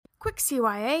Quick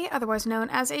CYA, otherwise known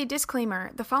as a disclaimer.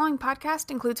 The following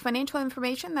podcast includes financial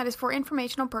information that is for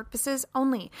informational purposes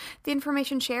only. The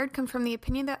information shared comes from the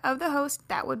opinion of the host,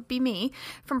 that would be me,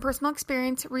 from personal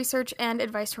experience, research, and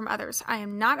advice from others. I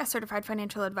am not a certified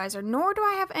financial advisor, nor do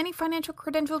I have any financial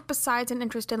credentials besides an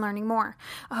interest in learning more.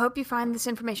 I hope you find this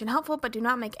information helpful, but do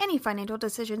not make any financial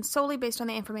decisions solely based on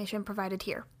the information provided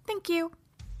here. Thank you.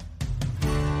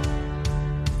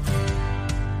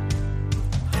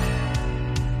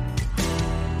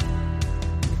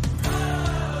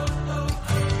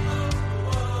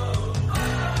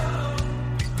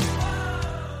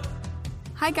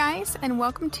 Hi guys, and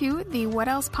welcome to the What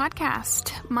Else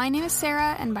podcast. My name is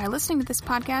Sarah, and by listening to this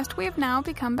podcast, we have now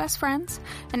become best friends.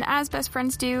 And as best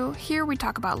friends do, here we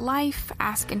talk about life,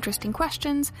 ask interesting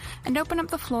questions, and open up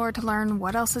the floor to learn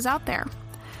what else is out there.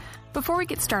 Before we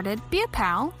get started, be a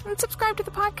pal and subscribe to the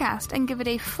podcast and give it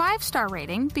a 5-star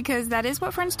rating because that is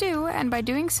what friends do, and by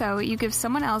doing so, you give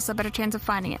someone else a better chance of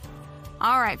finding it.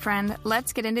 All right, friend,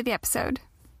 let's get into the episode.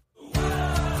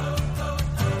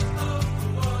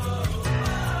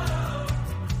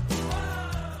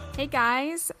 Hey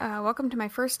guys, welcome to my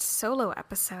first solo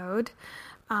episode.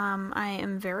 I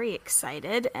am very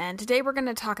excited, and today we're going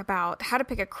to talk about how to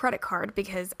pick a credit card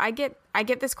because I get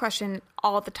this question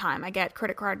all the time. I get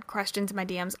credit card questions in my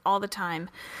DMs all the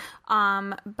time.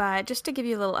 But just to give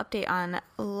you a little update on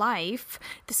life,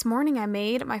 this morning I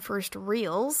made my first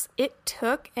reels. It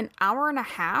took an hour and a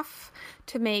half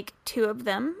to make 2 of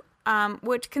them,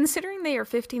 which considering they are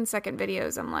 15-second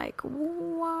videos, I'm like,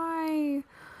 why?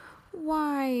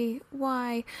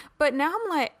 But now I'm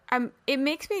like, it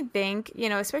makes me think,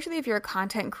 especially if you're a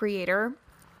content creator,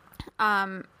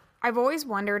 I've always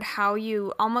wondered how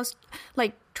you almost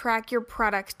like track your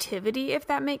productivity, if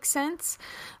that makes sense.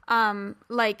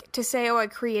 Like to say, I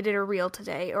created a reel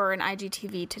today or an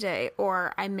IGTV today,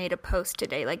 or I made a post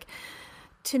today, like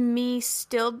to me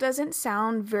still doesn't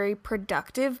sound very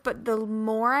productive, but the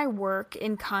more I work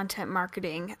in content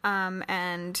marketing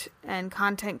and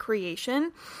content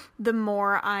creation, the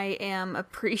more I am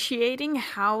appreciating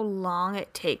how long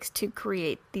it takes to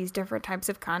create these different types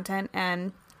of content,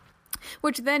 and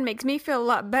which then makes me feel a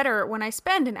lot better when I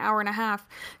spend an hour and a half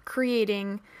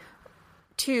creating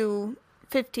 2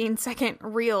 15-second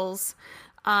reels.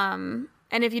 And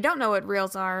if you don't know what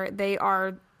reels are, they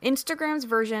are Instagram's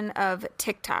version of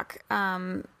TikTok.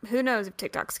 Who knows if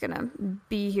TikTok's gonna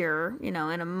be here, in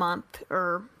a month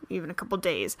or even a couple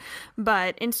days.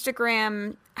 But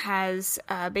Instagram has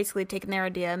basically taken their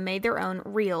idea, made their own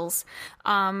reels.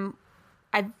 I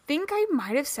think I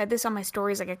might have said this on my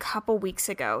stories like a couple weeks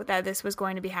ago that this was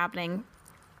going to be happening.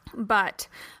 But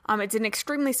it's an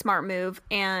extremely smart move,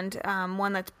 and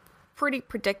one that's pretty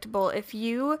predictable. If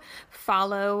you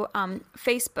follow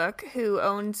Facebook, who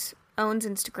owns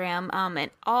Instagram, and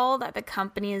all that the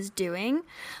company is doing,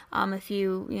 if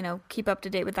you keep up to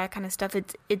date with that kind of stuff,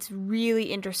 it's really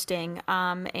interesting,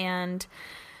 and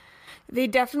they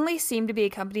definitely seem to be a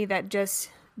company that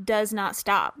just does not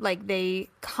stop. Like, they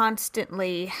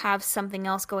constantly have something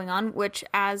else going on, which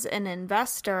as an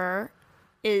investor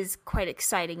is quite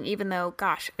exciting, even though,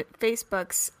 gosh,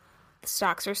 Facebook's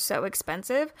stocks are so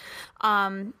expensive,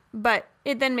 but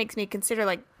it then makes me consider,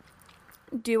 like,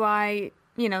 do I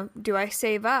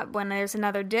save up when there's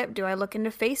another dip? Do I look into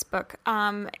Facebook?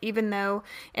 Even though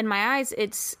in my eyes,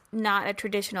 it's not a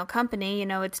traditional company,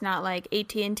 it's not like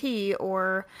AT&T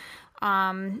or,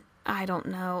 I don't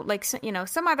know, like,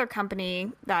 some other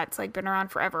company that's like been around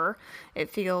forever. It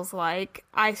feels like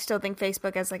I still think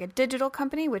Facebook as like a digital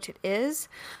company, which it is,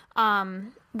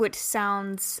 which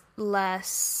sounds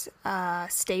less,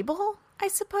 stable, I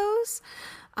suppose.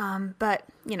 But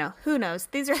who knows?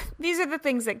 These are the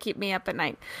things that keep me up at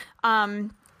night.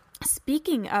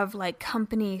 Speaking of like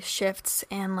company shifts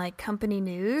and like company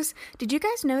news, did you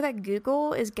guys know that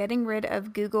Google is getting rid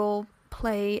of Google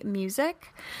Play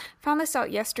Music? Found this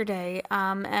out yesterday.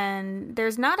 And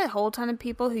there's not a whole ton of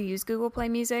people who use Google Play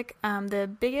Music. The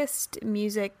biggest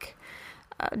music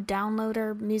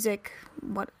downloader, music,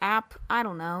 what app? I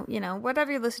don't know.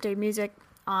 Whatever you listen to music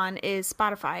on is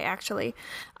Spotify, actually.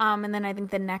 And then I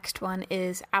think the next one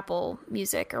is Apple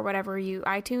Music or whatever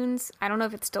iTunes. I don't know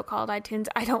if it's still called iTunes.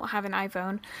 I don't have an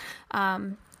iPhone.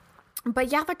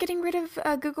 But yeah, they're getting rid of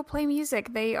Google Play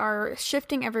Music. They are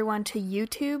shifting everyone to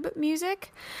YouTube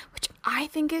Music, which I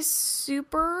think is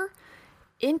super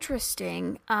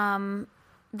interesting.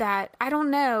 That, I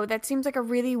don't know, that seems like a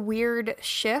really weird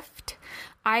shift.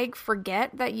 I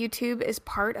forget that YouTube is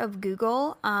part of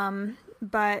Google,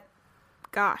 but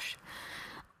gosh,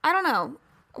 I don't know.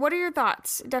 What are your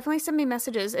thoughts? Definitely send me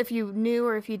messages if you knew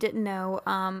or if you didn't know,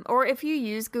 or if you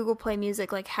use Google Play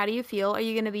Music. Like, how do you feel? Are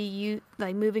you going to be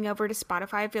moving over to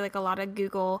Spotify? I feel like a lot of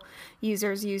Google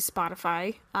users use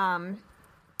Spotify.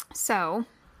 So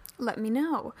let me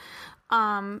know.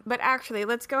 But actually,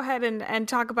 let's go ahead and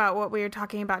talk about what we are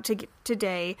talking about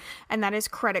today, and that is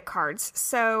credit cards.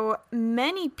 So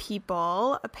many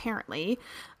people, apparently,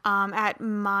 at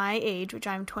my age, which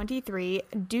I'm 23,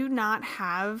 do not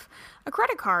have a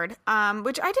credit card,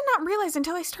 which I did not realize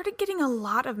until I started getting a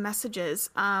lot of messages.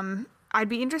 I'd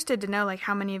be interested to know, like,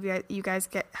 how many of you guys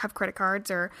have credit cards,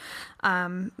 or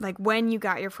like when you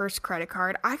got your first credit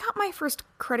card. I got my first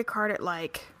credit card at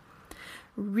like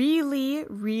really,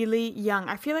 really young.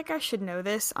 I feel like I should know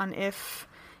this on if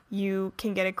you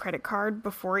can get a credit card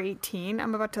before 18.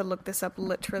 I'm about to look this up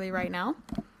literally right now.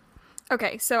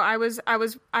 Okay, so I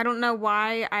don't know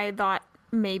why I thought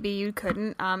maybe you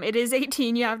couldn't. It is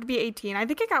 18. You have to be 18. I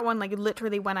think I got one like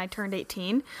literally when I turned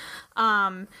 18.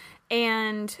 And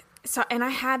I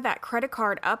had that credit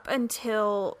card up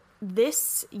until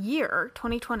this year,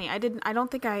 2020. I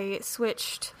don't think I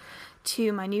switched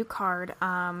to my new card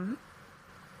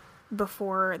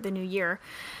before the new year.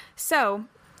 So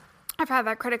I've had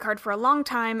that credit card for a long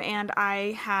time, and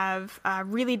I have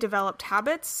really developed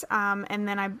habits. And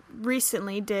then I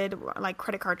recently did like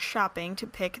credit card shopping to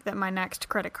pick my next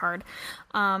credit card.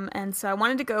 And so I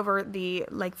wanted to go over the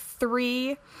like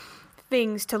 3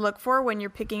 things to look for when you're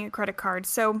picking a credit card.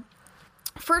 So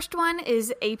first one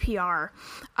is APR.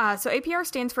 So APR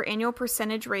stands for annual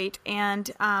percentage rate, and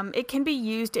it can be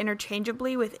used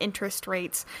interchangeably with interest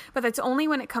rates, but that's only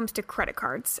when it comes to credit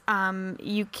cards.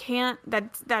 You can't,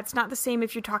 that's not the same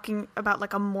if you're talking about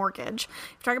like a mortgage.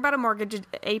 If you're talking about a mortgage,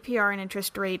 APR and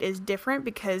interest rate is different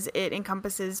because it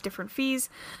encompasses different fees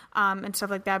and stuff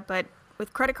like that. But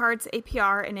with credit cards,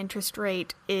 APR and interest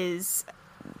rate is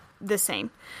the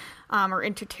same or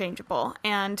interchangeable.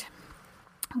 And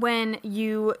when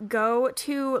you go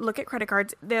to look at credit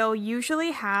cards, they'll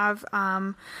usually have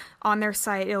on their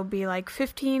site, it'll be like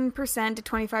 15% to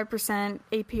 25%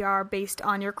 APR based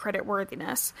on your credit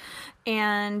worthiness.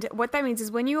 And what that means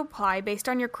is when you apply based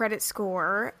on your credit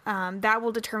score, that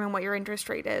will determine what your interest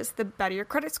rate is. The better your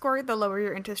credit score, the lower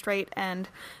your interest rate, and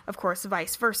of course,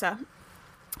 vice versa.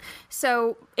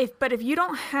 So if you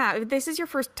don't have, if this is your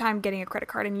first time getting a credit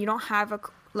card and you don't have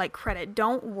credit,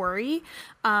 don't worry.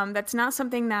 That's not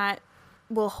something that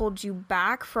will hold you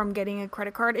back from getting a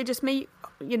credit card. It just may,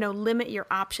 limit your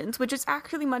options, which is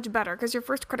actually much better because your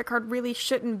first credit card really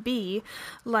shouldn't be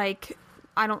like,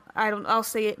 I'll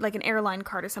say it like an airline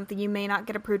card or something. You may not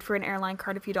get approved for an airline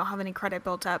card if you don't have any credit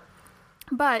built up.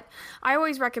 But I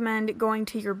always recommend going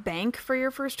to your bank for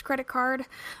your first credit card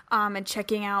and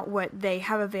checking out what they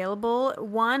have available.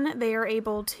 One, they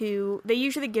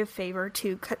usually give favor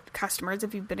to customers.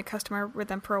 If you've been a customer with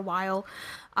them for a while,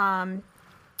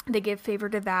 they give favor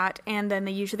to that. And then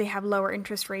they usually have lower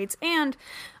interest rates. And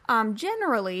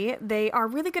generally, they are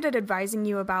really good at advising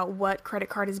you about what credit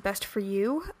card is best for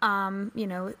you.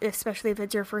 Especially if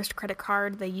it's your first credit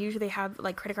card, they usually have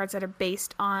like credit cards that are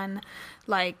based on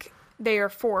like, they are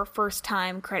for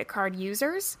first-time credit card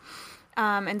users.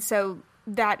 And so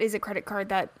that is a credit card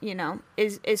that,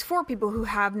 is for people who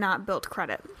have not built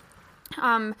credit.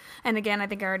 And again, I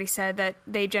think I already said that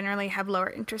they generally have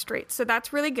lower interest rates. So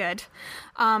that's really good.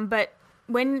 But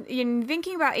when you're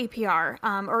thinking about APR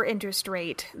or interest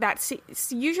rate, that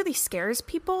usually scares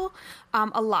people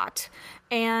a lot.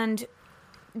 And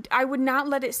I would not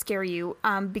let it scare you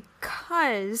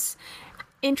because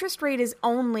interest rate is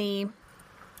only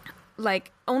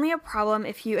a problem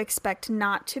if you expect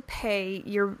not to pay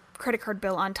your credit card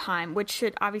bill on time, which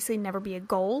should obviously never be a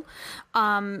goal.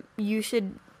 You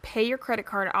should pay your credit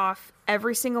card off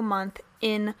every single month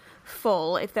in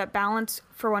full. If that balance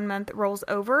for 1 month rolls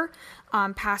over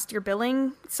past your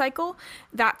billing cycle,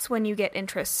 that's when you get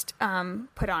interest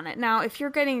put on it. Now, if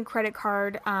you're getting a credit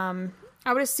card, I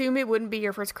would assume it wouldn't be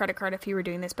your first credit card if you were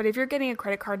doing this, but if you're getting a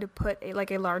credit card to put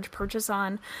a large purchase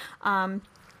on,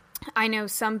 I know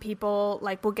some people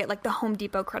will get the Home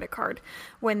Depot credit card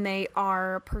when they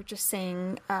are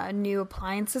purchasing new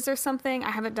appliances or something.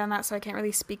 I haven't done that, so I can't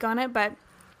really speak on it. But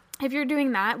if you're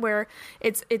doing that, where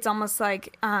it's almost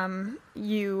like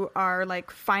you are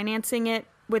financing it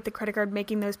with the credit card,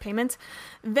 making those payments,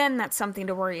 then that's something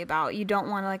to worry about. You don't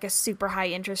want a super high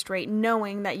interest rate,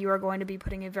 knowing that you are going to be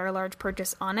putting a very large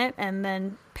purchase on it and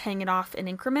then paying it off in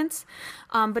increments.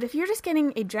 But if you're just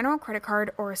getting a general credit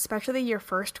card, or especially your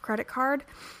first credit card,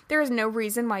 there is no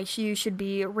reason why you should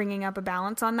be ringing up a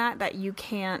balance on that you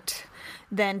can't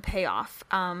then pay off.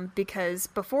 Because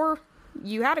before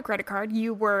you had a credit card,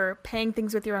 you were paying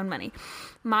things with your own money.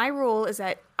 My rule is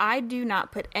that I do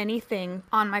not put anything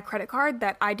on my credit card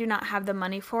that I do not have the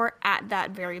money for at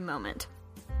that very moment.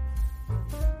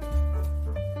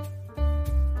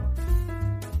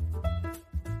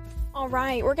 All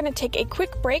right, we're going to take a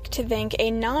quick break to thank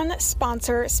a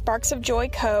non-sponsor, Sparks of Joy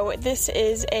Co. This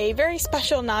is a very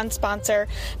special non-sponsor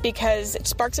because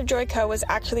Sparks of Joy Co. was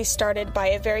actually started by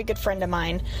a very good friend of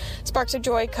mine. Sparks of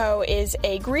Joy Co. is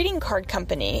a greeting card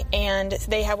company, and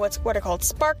they have what are called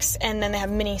Sparks, and then they have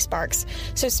mini Sparks.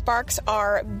 So Sparks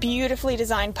are beautifully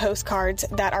designed postcards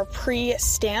that are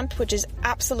pre-stamped, which is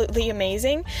absolutely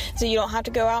amazing. So you don't have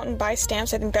to go out and buy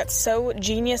stamps. I think that's so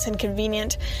genius and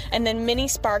convenient. And then mini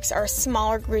Sparks are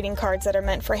smaller greeting cards that are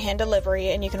meant for hand delivery,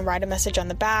 and you can write a message on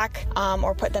the back,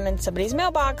 or put them in somebody's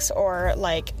mailbox, or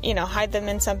hide them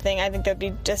in something. I think that'd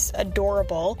be just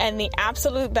adorable. And the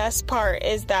absolute best part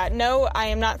is that no, I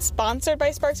am not sponsored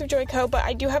by Sparks of Joy Co., but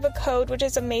I do have a code, which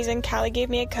is amazing. Callie gave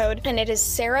me a code, and it is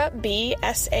Sarah B,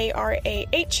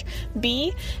 SARAHB,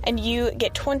 and you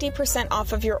get 20%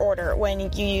 off of your order when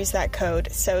you use that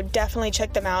code. So definitely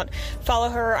check them out. Follow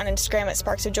her on Instagram at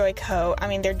Sparks of Joy Co. I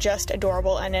mean, they're just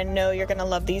adorable, and I know you're gonna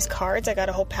love these cards. I got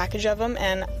a whole package of them,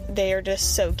 and they are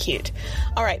just so cute.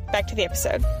 All right, back to the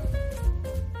episode.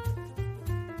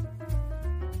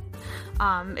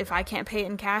 If I can't pay it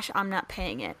in cash, I'm not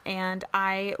paying it, and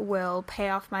I will pay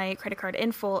off my credit card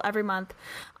in full every month.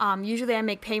 Usually I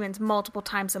make payments multiple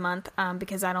times a month,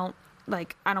 because I don't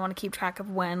want to keep track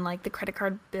of when the credit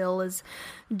card bill is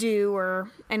due or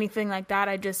anything like that.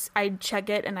 I check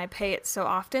it and I pay it so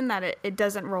often that it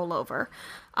doesn't roll over.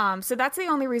 So that's the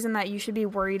only reason that you should be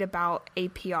worried about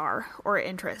APR or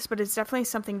interest, but it's definitely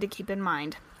something to keep in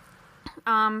mind.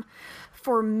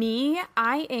 For me,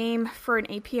 I aim for an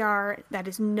APR that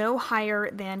is no higher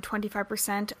than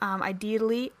 25%,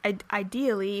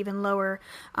 ideally even lower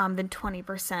than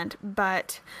 20%,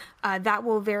 but that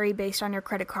will vary based on your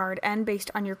credit card and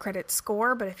based on your credit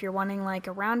score. But if you're wanting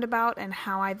a roundabout and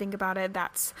how I think about it,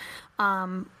 that's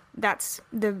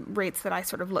the rates that I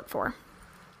sort of look for.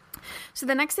 So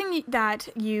the next thing that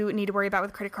you need to worry about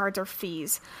with credit cards are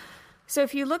fees. So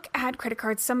if you look at credit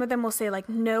cards, some of them will say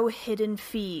no hidden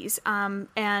fees,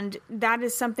 and that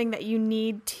is something that you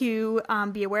need to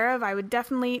be aware of. I would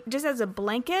definitely, just as a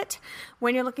blanket,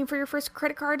 when you're looking for your first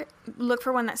credit card, look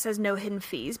for one that says no hidden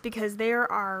fees, because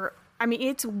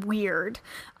it's weird.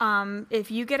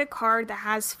 If you get a card that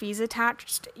has fees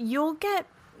attached, you'll get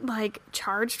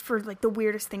charged for the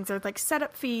weirdest things. There's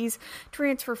setup fees,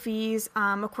 transfer fees.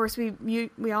 Of course,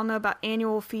 we all know about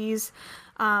annual fees.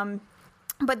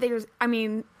 But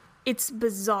it's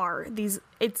bizarre.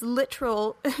 It's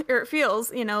literal, or it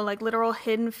feels, literal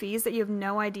hidden fees that you have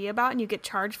no idea about, and you get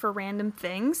charged for random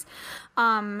things.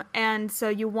 And so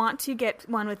you want to get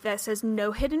one with that says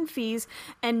no hidden fees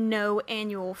and no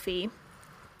annual fee.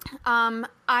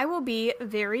 I will be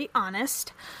very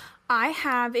honest. I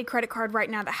have a credit card right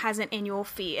now that has an annual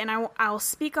fee, and I'll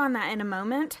speak on that in a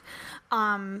moment,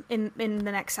 in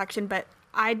the next section, but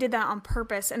I did that on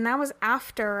purpose, and that was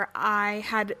after I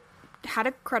had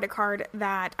a credit card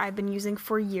that I've been using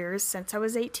for years, since I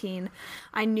was 18.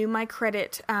 I knew my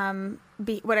credit,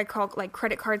 what I call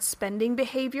credit card spending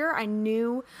behavior. I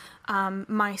knew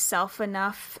myself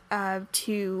enough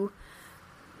to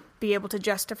be able to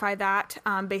justify that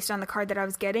based on the card that I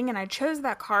was getting, and I chose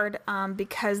that card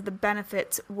because the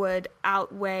benefits would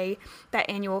outweigh that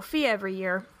annual fee every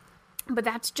year. But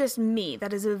that's just me.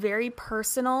 That is a very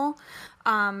personal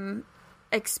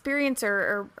experience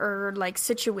or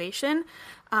situation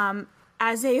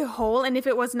as a whole. And if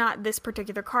it was not this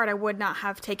particular card, I would not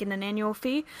have taken an annual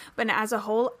fee. But as a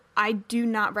whole, I do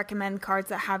not recommend cards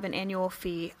that have an annual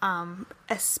fee,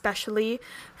 especially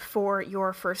for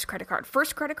your first credit card.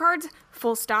 First credit cards,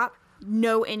 full stop.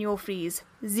 No annual fees,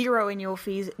 0 annual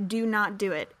fees. Do not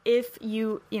do it. If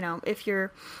if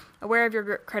you're aware of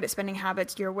your credit spending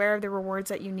habits, you're aware of the rewards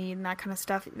that you need and that kind of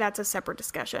stuff, that's a separate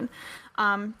discussion.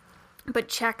 But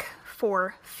check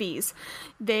for fees.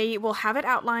 They will have it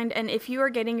outlined, and if you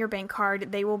are getting your bank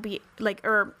card, they will be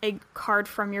or a card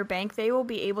from your bank, they will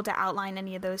be able to outline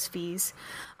any of those fees,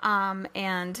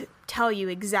 and tell you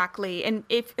exactly. And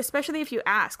especially if you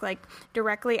ask,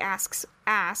 directly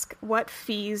ask what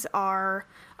fees are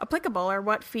applicable or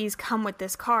what fees come with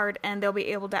this card, and they'll be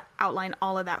able to outline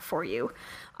all of that for you.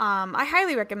 I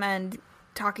highly recommend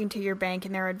talking to your bank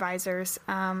and their advisors.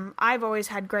 I've always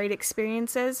had great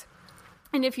experiences.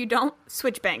 And if you don't,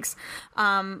 switch banks.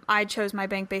 I chose my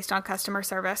bank based on customer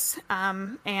service,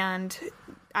 and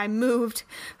I moved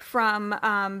from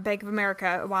Bank of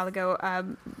America a while ago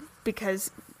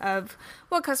because of,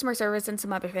 customer service and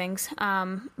some other things.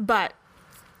 But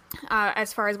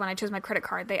As far as when I chose my credit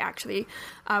card, they actually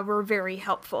were very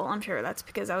helpful. I'm sure that's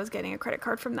because I was getting a credit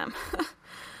card from them.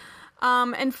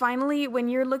 And finally, when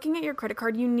you're looking at your credit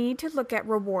card, you need to look at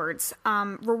rewards.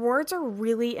 Rewards are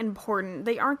really important.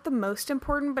 They aren't the most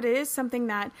important, but it is something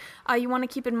that you want to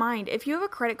keep in mind. If you have a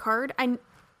credit card,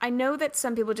 I know that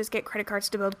some people just get credit cards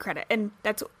to build credit, and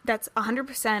that's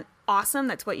 100% awesome.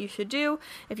 That's what you should do.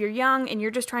 If you're young and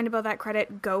you're just trying to build that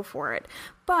credit, go for it.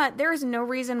 But there is no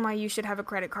reason why you should have a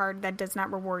credit card that does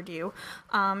not reward you.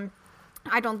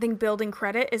 I don't think building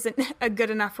credit isn't a good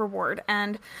enough reward.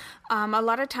 And a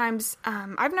lot of times,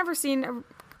 I've never seen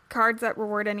cards that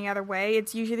reward any other way.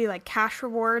 It's usually like cash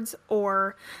rewards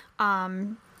or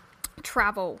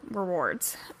travel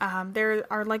rewards. There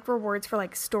are like rewards for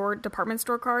like department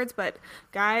store cards, but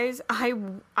guys, I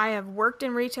have worked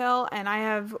in retail and I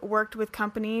have worked with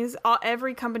companies.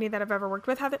 Every company that I've ever worked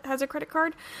with has a credit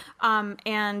card,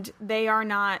 and they are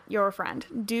not your friend.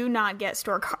 Do not get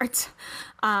store cards.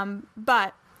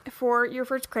 But for your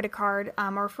first credit card,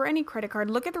 or for any credit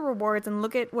card, look at the rewards and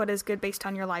look at what is good based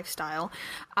on your lifestyle.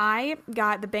 I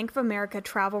got the Bank of America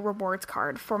Travel Rewards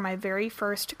card for my very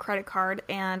first credit card,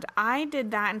 and I did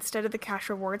that instead of the cash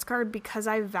rewards card because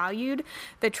I valued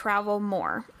the travel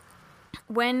more.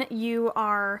 When you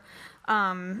are,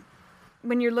 when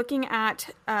you're looking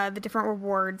at the different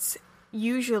rewards,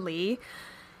 usually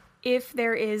if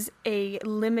there is a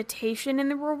limitation in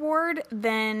the reward,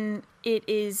 then it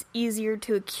is easier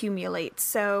to accumulate.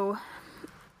 So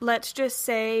let's just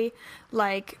say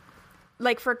like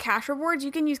for cash rewards,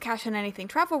 you can use cash on anything.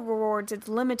 Travel rewards, it's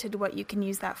limited to what you can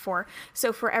use that for.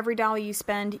 So for every dollar you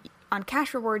spend on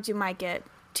cash rewards, you might get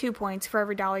 2 points. For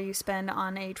every dollar you spend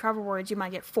on a travel rewards, you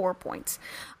might get 4 points.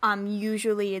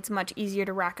 Usually it's much easier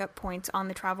to rack up points on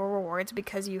the travel rewards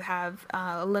because you have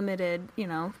limited,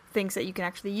 things that you can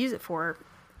actually use it for.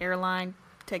 Airline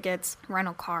tickets,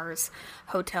 rental cars,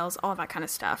 hotels, all that kind of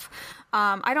stuff.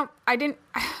 I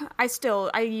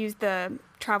use the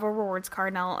travel rewards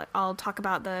card, and I'll talk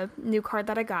about the new card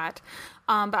that I got.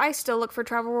 But I still look for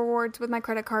travel rewards with my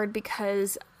credit card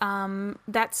because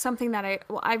that's something that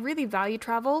I really value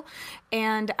travel,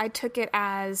 and I took it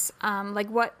as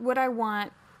what would I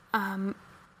want.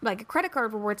 Like a credit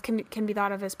card rewards can be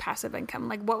thought of as passive income.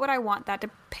 Like, what would I want that to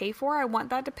pay for? I want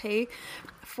that to pay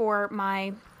for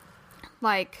my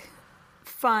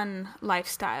fun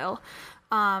lifestyle.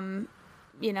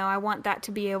 I want that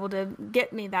to be able to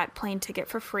get me that plane ticket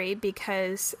for free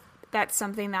because that's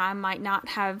something that I might not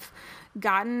have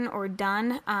gotten or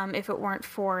done if it weren't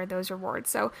for those rewards.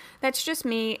 So that's just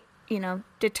me,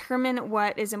 determine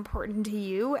what is important to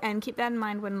you and keep that in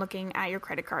mind when looking at your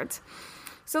credit cards.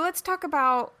 So let's talk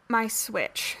about my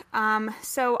switch.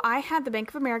 So I had the Bank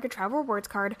of America Travel Rewards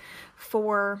card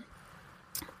for,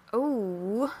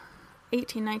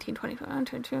 18, 19, 20, 21,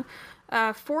 22,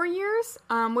 4 years,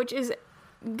 which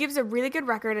gives a really good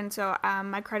record. And so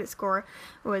my credit score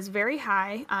was very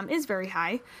high, is very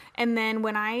high. And then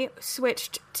when I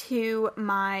switched to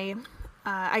I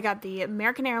got the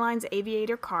American Airlines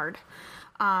Aviator card,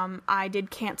 I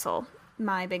did cancel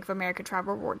my Bank of America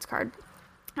Travel Rewards card.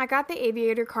 I got the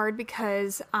Aviator card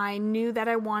because I knew that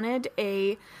I wanted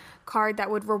a card that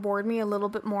would reward me a little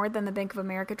bit more than the Bank of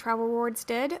America Travel Rewards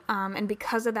did. And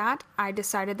because of that, I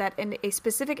decided that a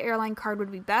specific airline card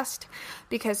would be best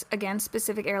because, again,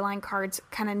 specific airline cards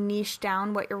kind of niche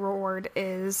down what your reward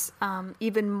is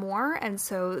even more. And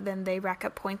so then they rack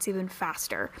up points even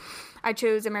faster. I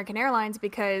chose American Airlines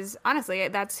because, honestly,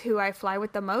 that's who I fly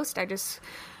with the most.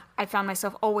 I found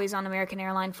myself always on American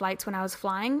Airline flights when I was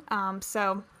flying.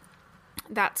 So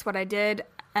that's what I did.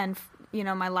 And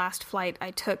my last flight,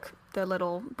 I took the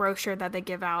little brochure that they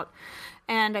give out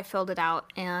and I filled it out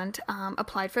and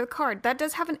applied for the card. That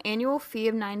does have an annual fee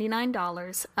of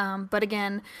 $99. But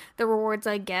again, the rewards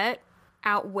I get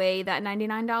outweigh that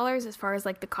 $99 as far as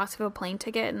the cost of a plane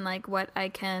ticket and what I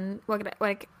can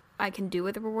do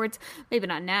with the rewards. Maybe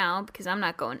not now because I'm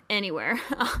not going anywhere.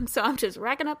 So I'm just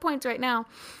racking up points right now.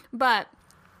 But,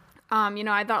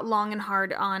 I thought long and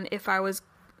hard on if I was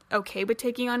okay with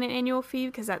taking on an annual fee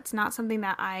because that's not something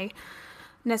that I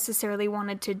necessarily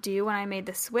wanted to do when I made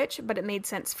the switch, but it made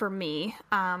sense for me.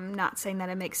 Not saying that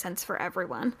it makes sense for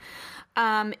everyone.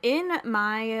 In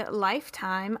my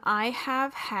lifetime, I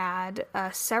have had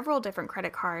several different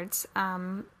credit cards.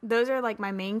 Those are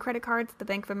my main credit cards, the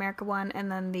Bank of America one,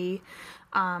 and then the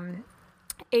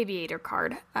Aviator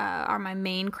card are my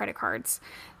main credit cards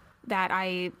that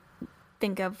I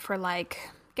think of for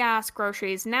gas,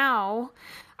 groceries. Now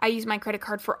I use my credit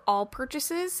card for all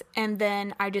purchases and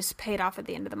then I just pay it off at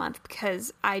the end of the month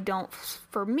because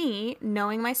for me,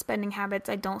 knowing my spending habits,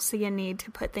 I don't see a need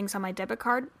to put things on my debit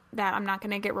card that I'm not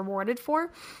going to get rewarded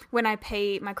for when I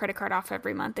pay my credit card off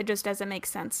every month. It just doesn't make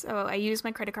sense. So I use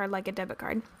my credit card like a debit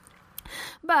card.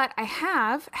 But I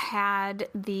have had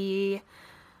the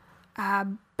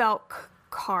Belk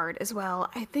card as well.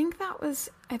 I think that's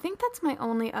my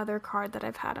only other card that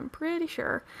I've had. I'm pretty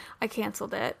sure I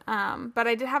canceled it. But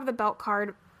I did have the Belk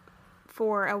card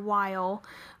for a while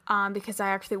because I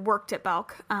actually worked at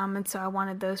Belk, and so I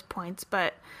wanted those points,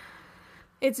 but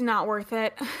it's not worth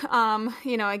it.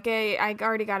 I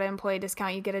already got an employee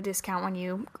discount. You get a discount when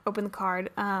you open the card,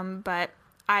 but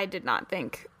I did not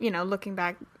think, looking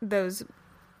back, those,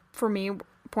 for me,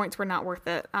 points were not worth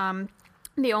it.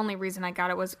 The only reason I got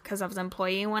it was because I was an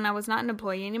employee. When I was not an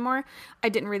employee anymore, I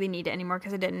didn't really need it anymore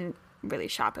because I didn't really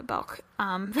shop at Belk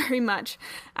very much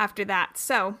after that.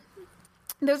 So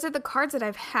those are the cards that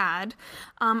I've had.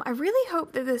 I really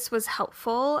hope that this was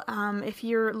helpful. If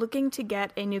you're looking to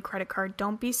get a new credit card,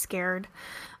 don't be scared.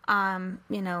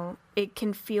 It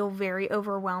can feel very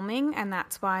overwhelming, and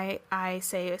that's why I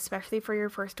say, especially for your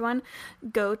first one,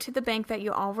 go to the bank that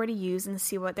you already use and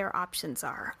see what their options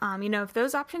are. If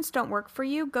those options don't work for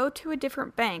you, go to a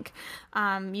different bank.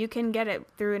 You can get it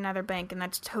through another bank, and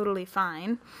that's totally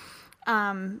fine.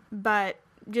 But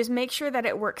just make sure that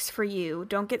it works for you.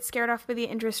 Don't get scared off by the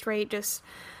interest rate. Just,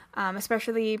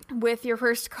 especially with your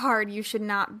first card, you should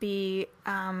not be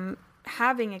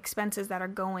having expenses that are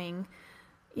going,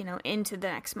 into the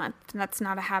next month. And that's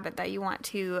not a habit that you want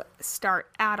to start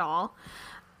at all.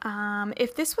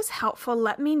 If this was helpful,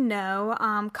 let me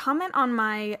know. Comment on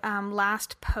my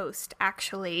last post,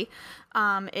 actually,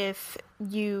 if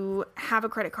you have a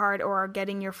credit card or are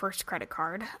getting your first credit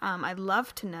card. I'd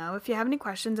love to know. If you have any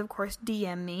questions, of course,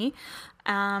 DM me.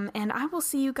 And I will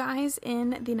see you guys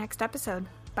in the next episode.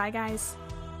 Bye, guys.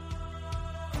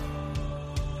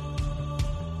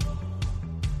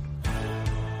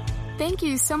 Thank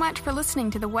you so much for listening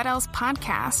to the What Else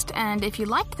podcast, and if you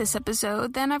liked this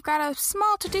episode, then I've got a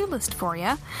small to-do list for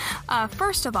you.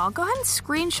 First of all, go ahead and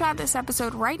screenshot this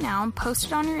episode right now and post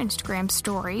it on your Instagram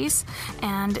stories,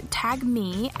 and tag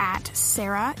me at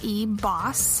Sarah E.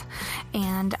 Boss,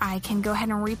 and I can go ahead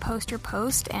and repost your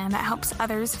post, and that helps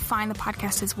others find the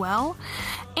podcast as well.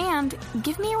 And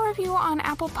give me a review on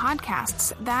Apple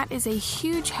Podcasts. That is a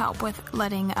huge help with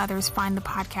letting others find the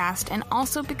podcast and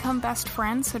also become best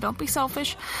friends, so don't be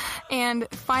selfish. And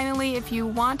finally, if you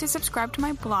want to subscribe to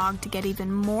my blog to get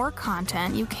even more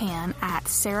content, you can at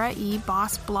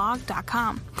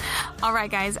sarahibossblog.com. All right,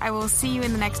 guys, I will see you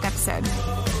in the next episode.